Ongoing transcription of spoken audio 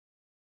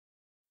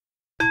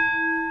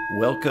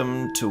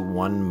Welcome to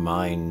One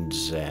Mind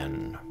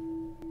Zen.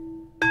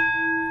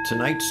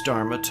 Tonight's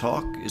Dharma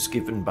talk is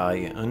given by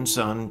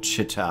Eunsahn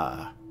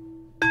Citta.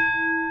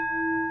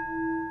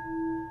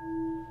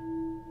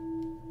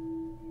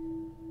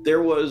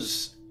 There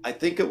was, I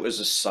think it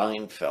was a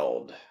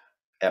Seinfeld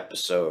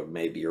episode,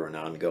 maybe, or an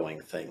ongoing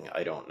thing.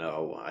 I don't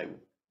know. I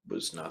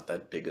was not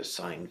that big a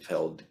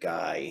Seinfeld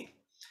guy.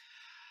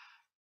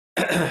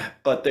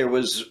 But there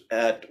was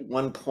at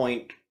one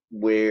point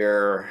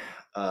where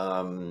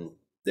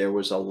there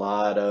was a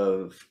lot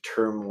of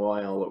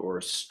turmoil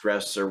or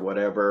stress or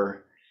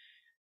whatever.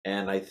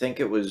 And I think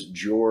it was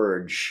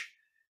George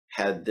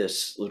had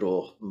this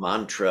little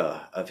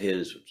mantra of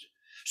his,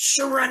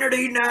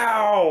 "Serenity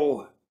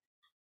now,"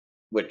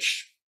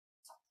 which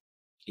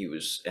he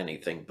was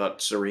anything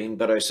but serene.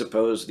 But I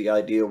suppose the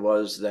idea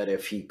was that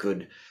if he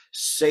could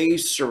say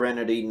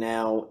serenity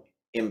now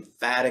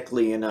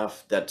emphatically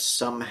enough, that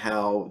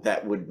somehow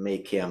that would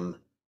make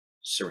him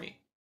serene.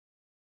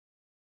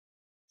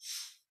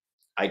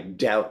 I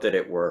doubt that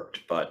it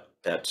worked, but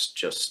that's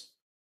just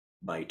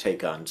my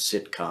take on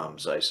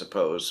sitcoms, I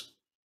suppose.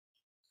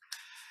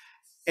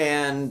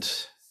 And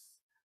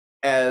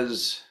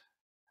as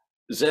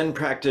Zen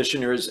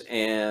practitioners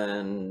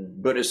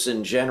and Buddhists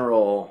in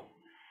general,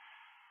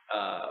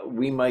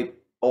 we might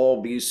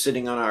all be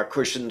sitting on our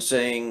cushions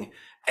saying,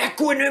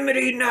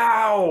 "Equanimity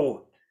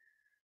now!"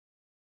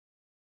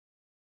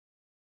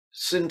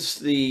 Since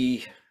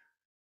the,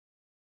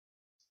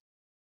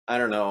 I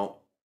don't know,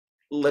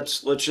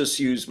 let's just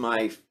use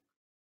my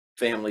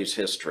family's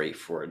history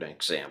for an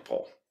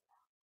example.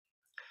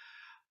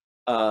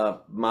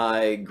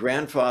 My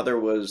grandfather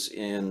was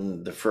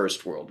in the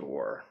First World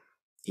War.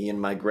 He and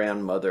my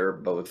grandmother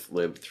both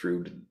lived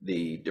through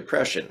the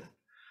Depression.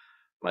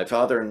 My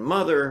father and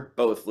mother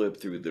both lived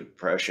through the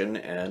Depression,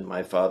 and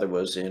my father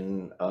was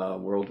in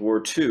World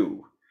War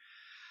II.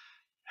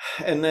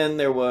 And then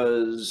there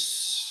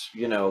was,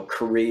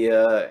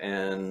 Korea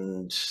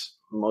and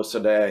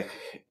Mossadegh,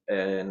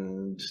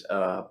 and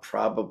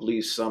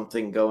probably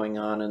something going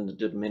on in the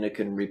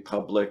Dominican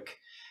Republic.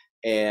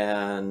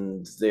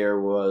 And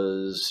there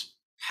was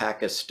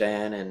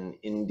Pakistan and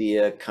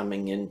India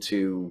coming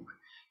into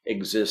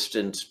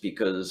existence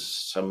because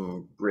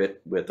some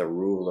Brit with a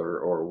ruler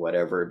or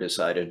whatever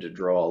decided to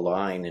draw a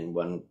line in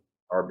one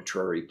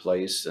arbitrary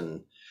place,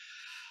 and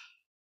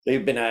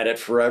they've been at it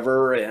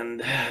forever.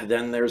 And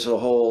then there's a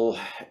whole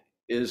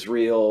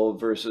Israel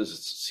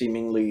versus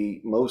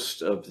seemingly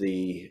most of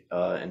the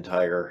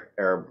entire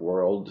Arab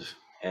world.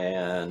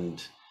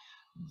 And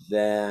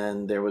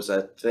then there was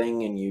that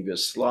thing in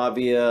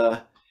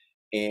Yugoslavia.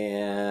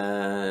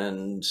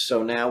 And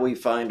so now we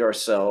find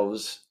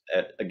ourselves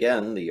at,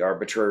 again, the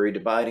arbitrary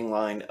dividing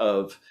line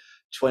of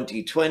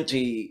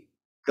 2020,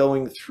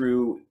 going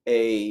through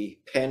a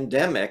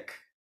pandemic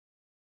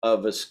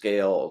of a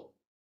scale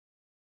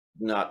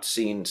not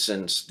seen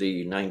since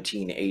the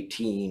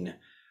 1918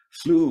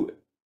 flu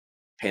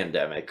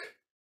pandemic,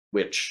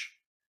 which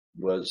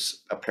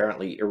was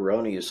apparently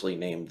erroneously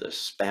named the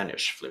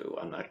Spanish flu.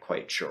 I'm not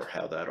quite sure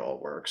how that all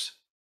works.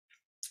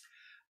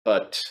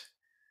 But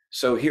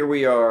so here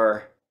we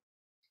are,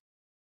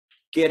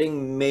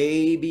 getting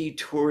maybe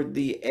toward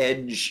the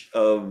edge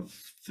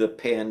of the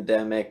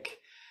pandemic.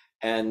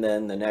 And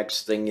then the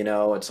next thing you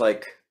know, it's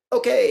like,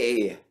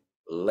 okay,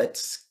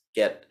 let's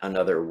get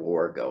another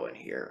war going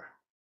here.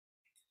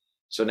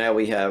 So now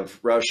we have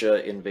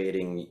Russia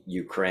invading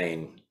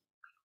Ukraine.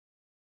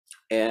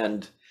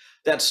 And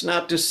that's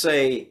not to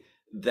say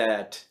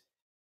that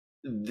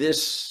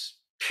this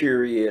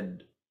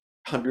period,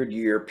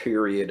 100-year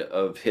period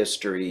of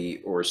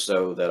history or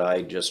so that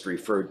I just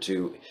referred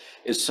to,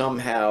 is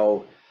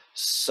somehow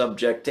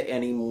subject to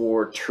any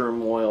more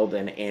turmoil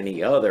than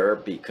any other,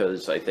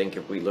 because I think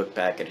if we look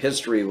back at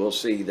history, we'll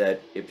see that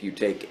if you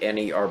take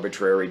any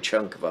arbitrary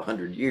chunk of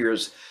 100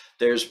 years,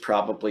 there's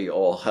probably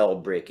all hell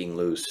breaking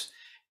loose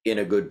in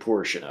a good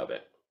portion of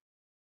it.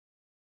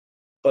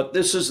 But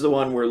this is the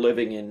one we're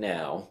living in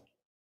now.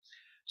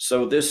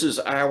 So this is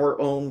our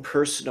own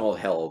personal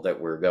hell that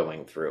we're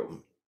going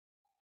through.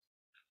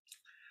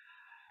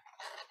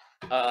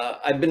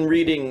 I've been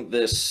reading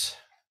this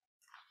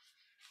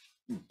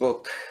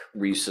book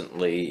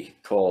recently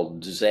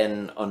called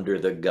Zen Under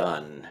the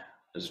Gun.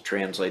 It's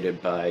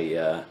translated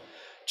by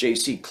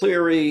J.C.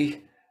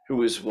 Cleary,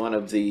 who is one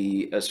of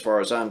the, as far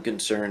as I'm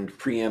concerned,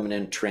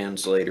 preeminent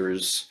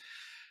translators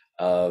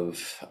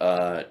of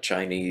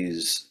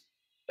Chinese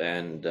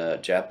and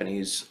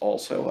Japanese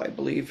also, I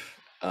believe,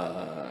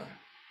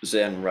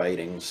 Zen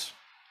writings.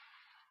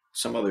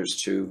 Some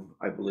others too,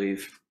 I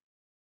believe.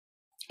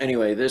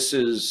 Anyway, this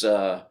is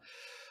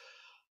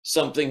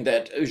something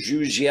that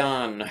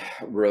Eunsahn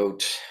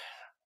wrote,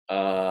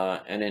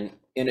 and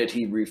in it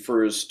he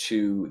refers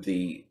to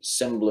the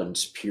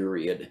semblance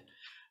period.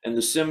 And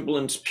the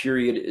semblance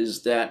period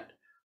is that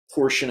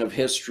portion of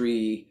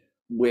history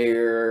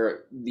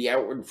where the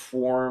outward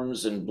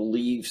forms and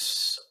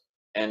beliefs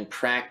and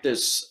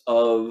practice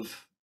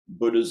of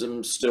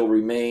Buddhism still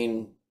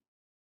remain,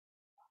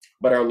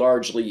 but are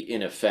largely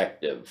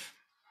ineffective.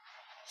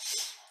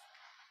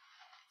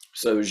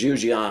 So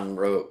Zhujian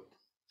wrote,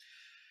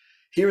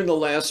 here in the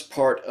last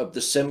part of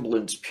the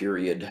semblance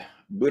period,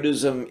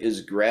 Buddhism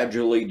is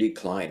gradually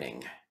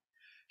declining.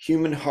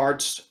 Human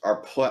hearts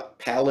are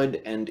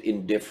pallid and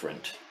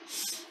indifferent.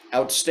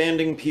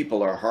 Outstanding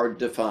people are hard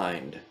to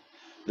find.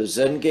 The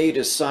Zen gate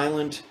is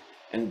silent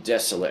and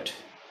desolate.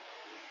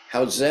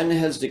 How Zen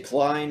has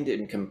declined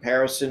in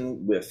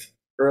comparison with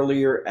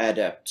earlier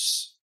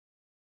adepts.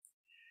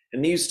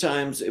 In these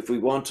times, if we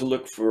want to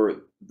look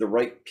for the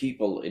right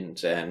people in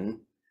Zen,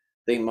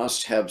 they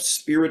must have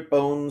spirit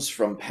bones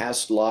from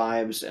past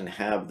lives and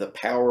have the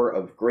power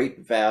of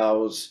great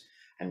vows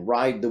and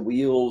ride the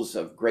wheels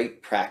of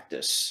great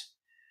practice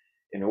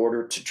in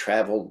order to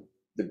travel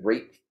the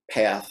great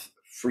path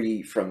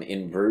free from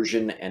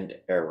inversion and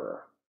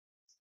error.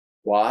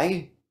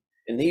 Why?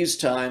 In these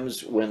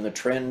times, when the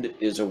trend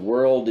is a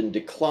world in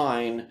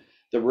decline,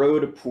 the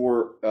road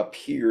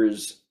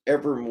appears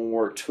ever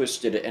more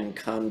twisted and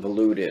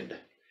convoluted.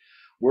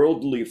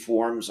 Worldly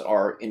forms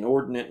are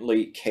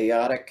inordinately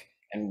chaotic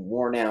and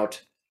worn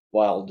out,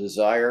 while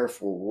desire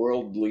for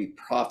worldly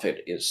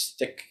profit is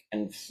thick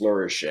and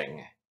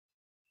flourishing.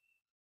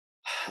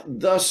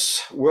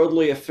 Thus,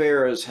 worldly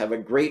affairs have a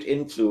great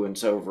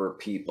influence over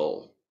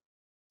people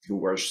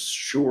who are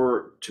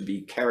sure to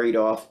be carried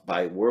off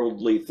by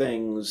worldly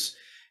things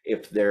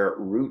if their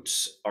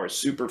roots are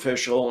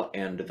superficial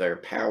and their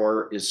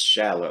power is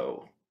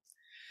shallow.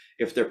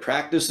 If their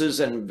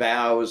practices and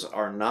vows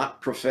are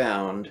not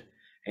profound,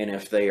 and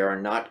if they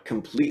are not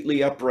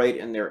completely upright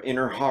in their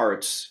inner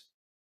hearts,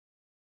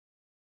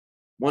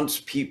 once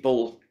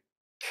people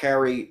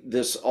carry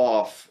this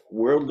off,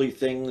 worldly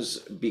things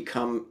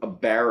become a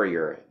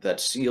barrier that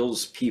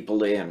seals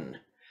people in,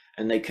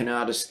 and they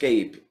cannot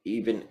escape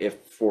even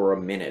if for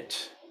a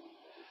minute.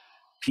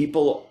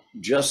 People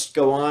just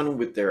go on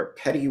with their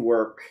petty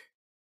work.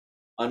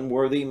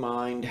 Unworthy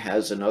mind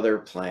has another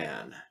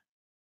plan.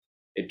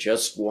 It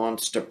just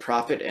wants to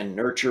profit and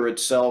nurture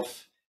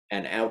itself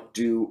and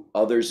outdo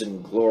others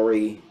in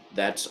glory,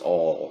 that's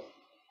all.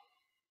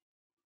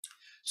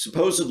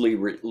 Supposedly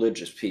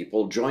religious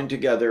people join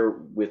together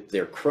with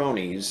their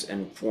cronies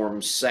and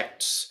form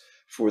sects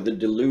for the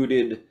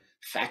deluded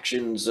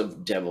factions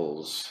of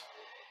devils.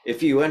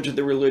 If you enter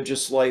the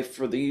religious life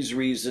for these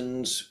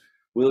reasons,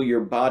 will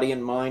your body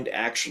and mind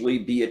actually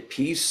be at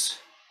peace?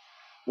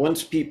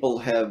 Once people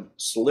have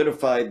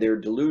solidified their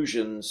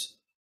delusions,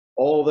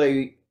 all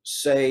they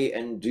say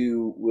and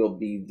do will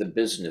be the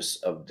business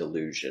of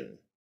delusion.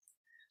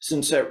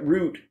 Since at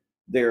root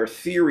their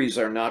theories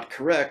are not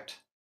correct,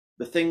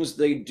 the things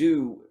they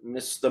do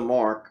miss the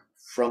mark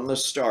from the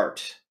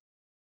start.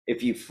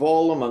 If you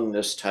fall among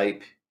this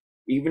type,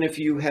 even if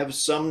you have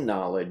some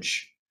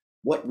knowledge,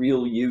 what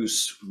real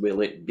use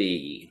will it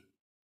be?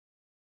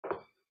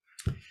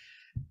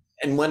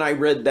 And when I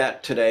read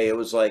that today, it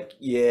was like,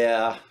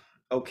 yeah,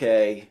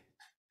 okay.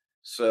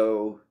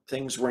 So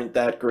things weren't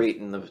that great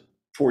in the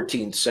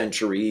 14th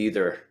century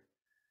either.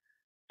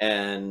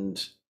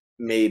 And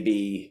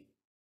maybe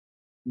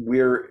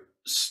we're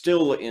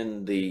still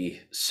in the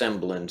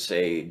semblance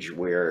age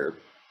where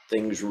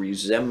things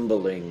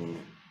resembling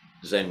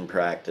Zen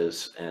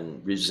practice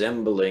and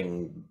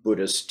resembling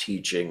Buddhist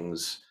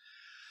teachings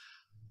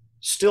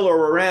still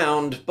are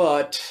around,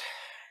 but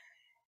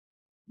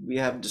we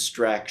have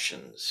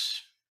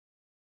distractions.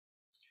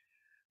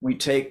 We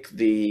take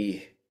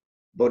the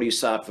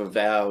Bodhisattva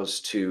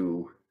vows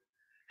to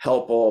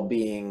help all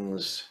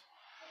beings,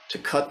 to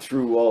cut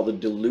through all the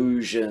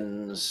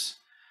delusions,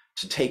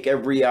 to take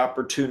every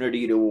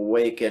opportunity to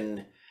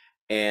awaken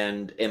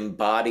and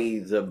embody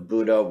the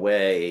Buddha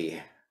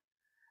way.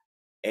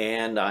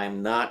 And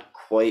I'm not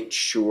quite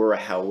sure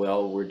how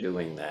well we're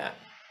doing that.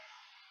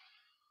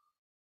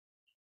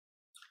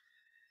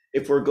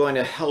 If we're going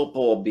to help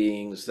all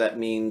beings, that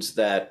means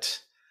that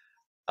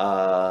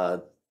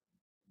that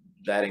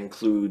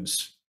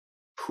includes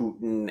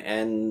Putin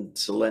and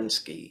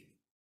Zelensky.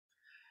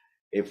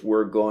 If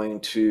we're going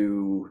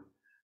to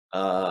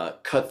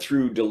cut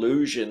through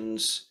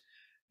delusions,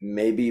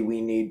 maybe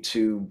we need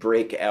to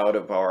break out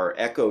of our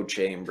echo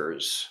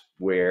chambers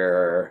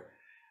where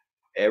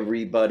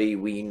everybody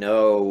we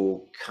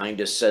know kind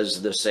of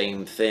says the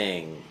same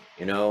thing,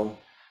 you know,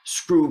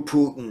 screw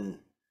Putin,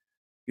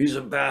 he's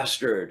a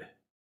bastard.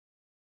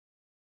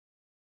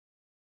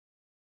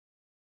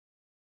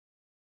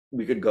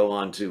 We could go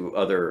on to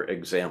other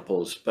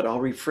examples, but I'll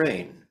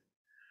refrain.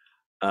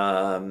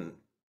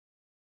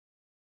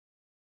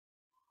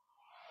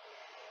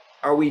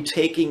 Are we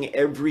taking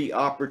every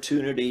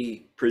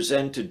opportunity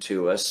presented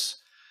to us,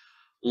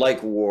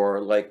 like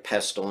war, like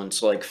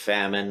pestilence, like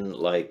famine,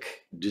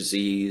 like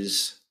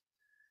disease,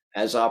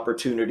 as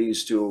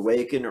opportunities to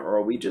awaken, or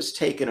are we just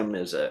taking them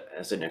as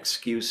an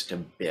excuse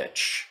to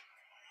bitch?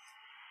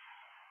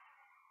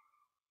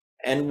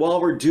 And while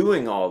we're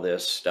doing all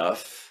this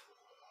stuff,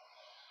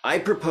 I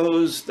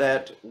propose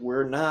that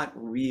we're not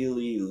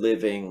really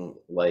living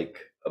like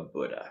a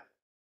Buddha.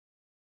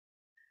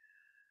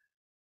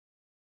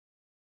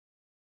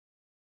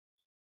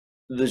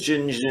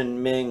 The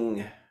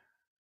Ming,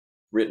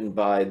 written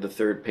by the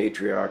third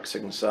patriarch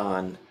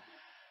Eunsahn,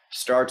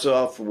 starts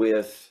off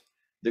with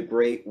the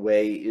great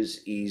way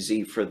is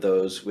easy for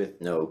those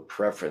with no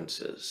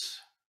preferences.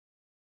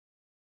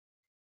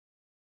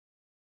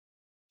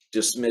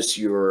 Dismiss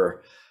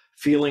your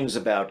feelings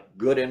about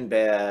good and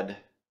bad,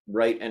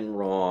 right and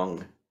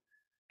wrong,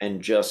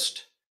 and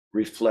just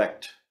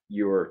reflect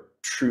your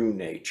true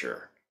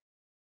nature,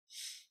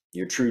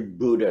 your true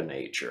Buddha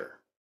nature.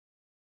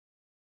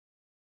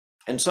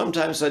 And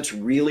sometimes that's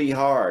really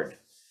hard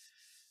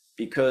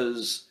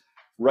because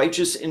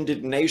righteous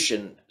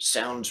indignation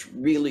sounds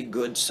really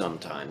good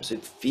sometimes.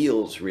 It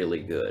feels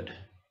really good.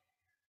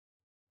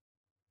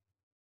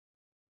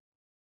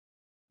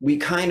 We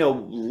kind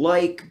of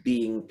like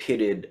being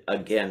pitted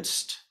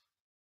against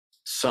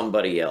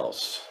somebody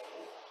else.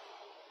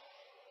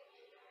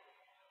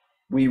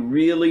 We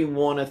really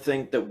want to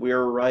think that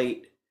we're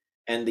right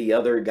and the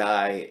other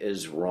guy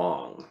is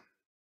wrong.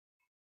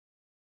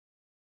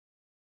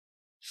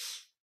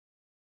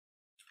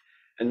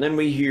 And then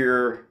we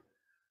hear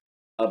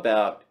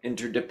about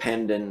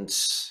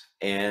interdependence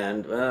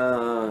and,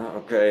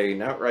 okay,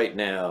 not right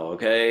now,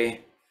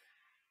 okay?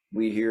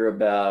 We hear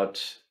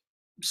about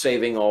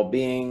saving all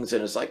beings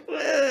and it's like,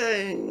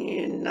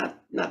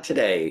 not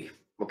today,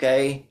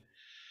 okay?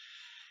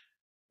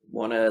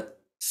 Want to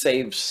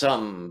save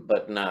some,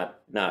 but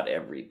not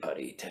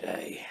everybody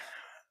today.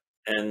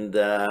 And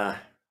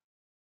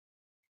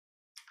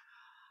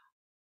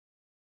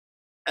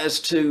as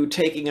to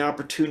taking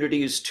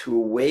opportunities to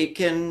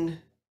awaken,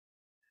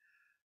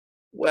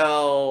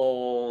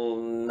 well,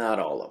 not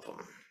all of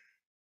them.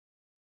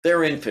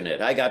 They're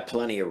infinite. I got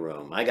plenty of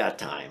room. I got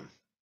time.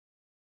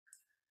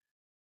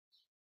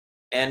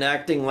 And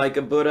acting like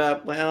a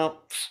Buddha,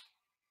 well,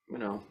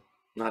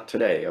 not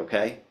today,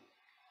 okay?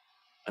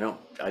 I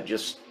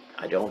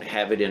don't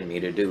have it in me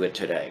to do it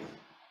today.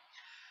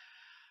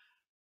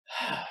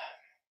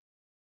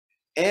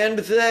 And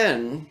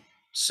then,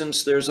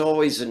 since there's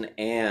always an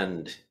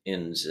and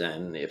in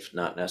Zen, if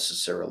not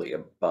necessarily a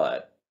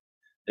but,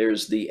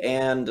 there's the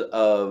and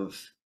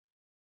of,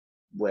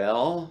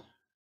 well,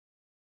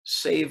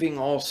 saving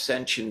all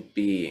sentient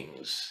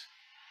beings.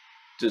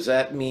 Does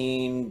that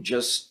mean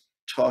just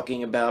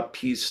talking about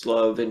peace,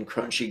 love, and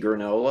crunchy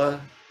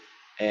granola?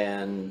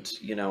 And,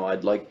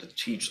 I'd like to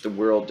teach the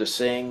world to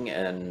sing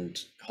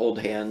and hold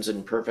hands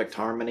in perfect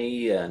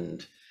harmony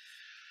and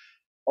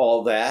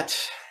all that.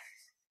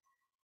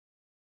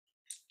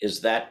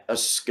 Is that a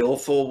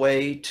skillful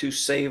way to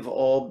save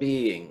all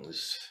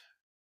beings?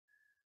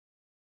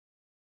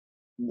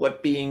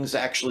 What beings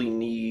actually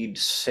need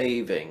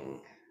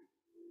saving?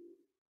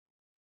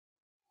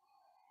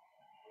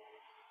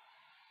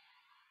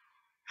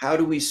 How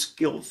do we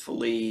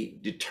skillfully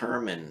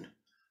determine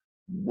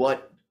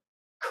what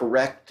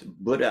correct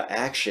Buddha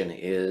action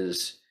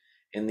is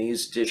in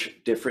these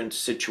different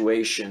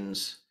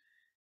situations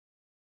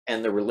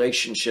and the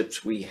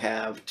relationships we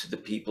have to the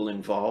people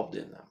involved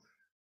in them?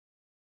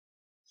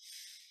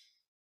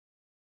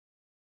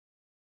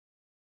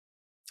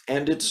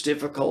 And it's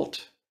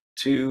difficult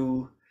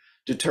to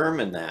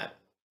determine that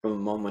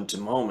from moment to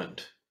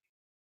moment.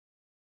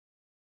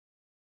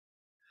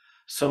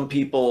 Some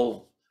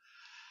people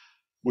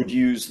would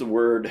use the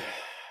word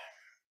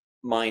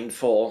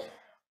mindful.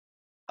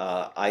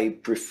 I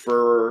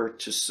prefer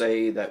to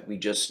say that we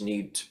just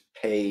need to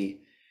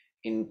pay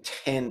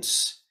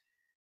intense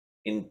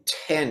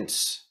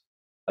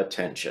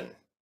attention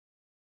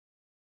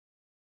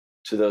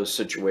to those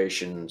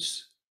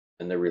situations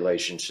and the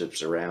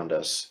relationships around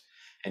us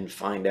and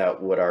find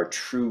out what our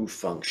true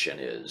function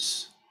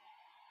is,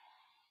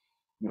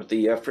 what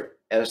the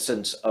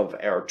essence of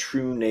our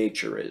true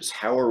nature is.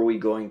 How are we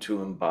going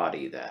to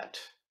embody that?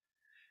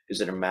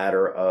 Is it a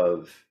matter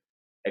of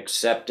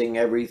accepting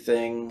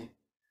everything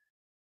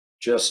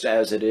just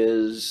as it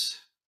is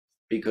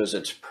because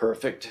it's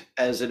perfect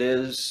as it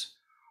is?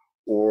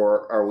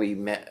 Or are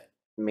we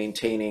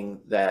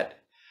maintaining that,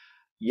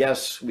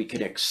 yes, we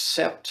can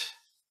accept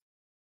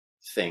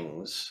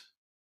things,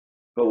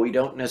 but we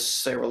don't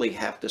necessarily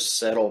have to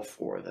settle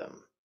for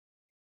them?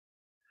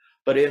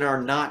 But in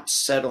our not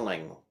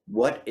settling,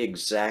 what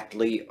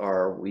exactly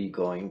are we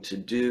going to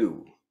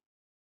do?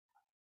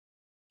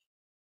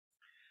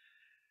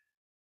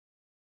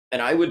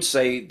 And I would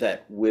say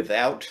that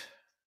without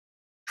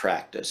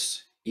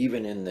practice,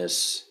 even in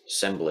this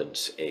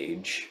semblance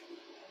age,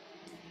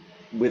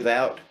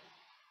 without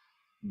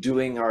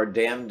doing our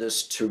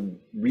damnedest to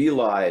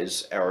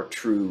realize our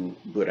true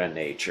Buddha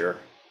nature,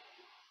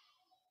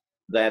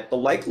 that the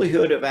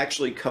likelihood of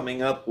actually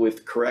coming up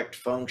with correct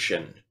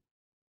function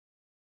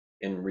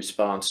in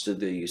response to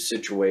the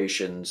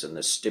situations and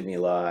the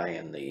stimuli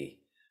and the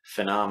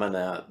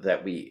phenomena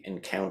that we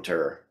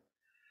encounter,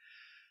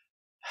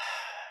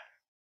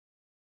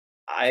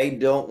 I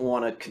don't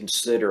want to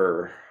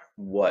consider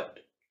what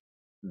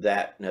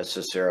that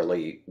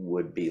necessarily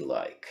would be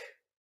like.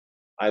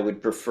 I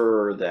would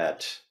prefer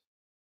that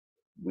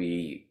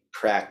we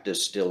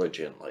practice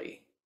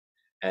diligently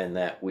and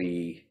that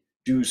we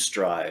do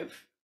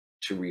strive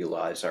to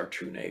realize our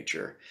true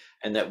nature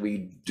and that we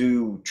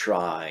do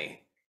try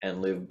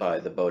and live by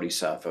the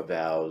Bodhisattva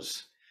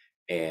Vows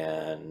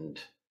and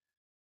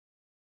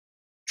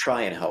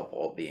try and help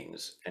all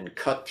beings and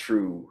cut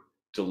through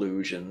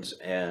delusions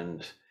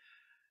and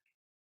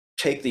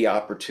take the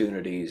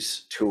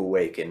opportunities to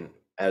awaken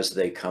as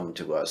they come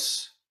to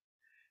us,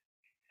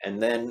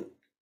 and then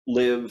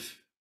live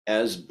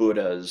as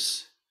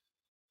Buddhas,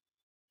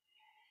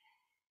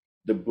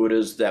 the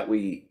Buddhas that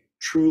we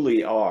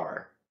truly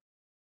are,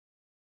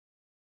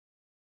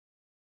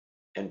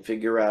 and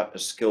figure out a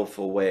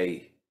skillful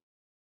way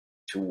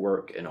to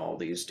work in all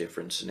these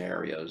different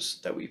scenarios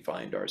that we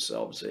find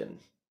ourselves in.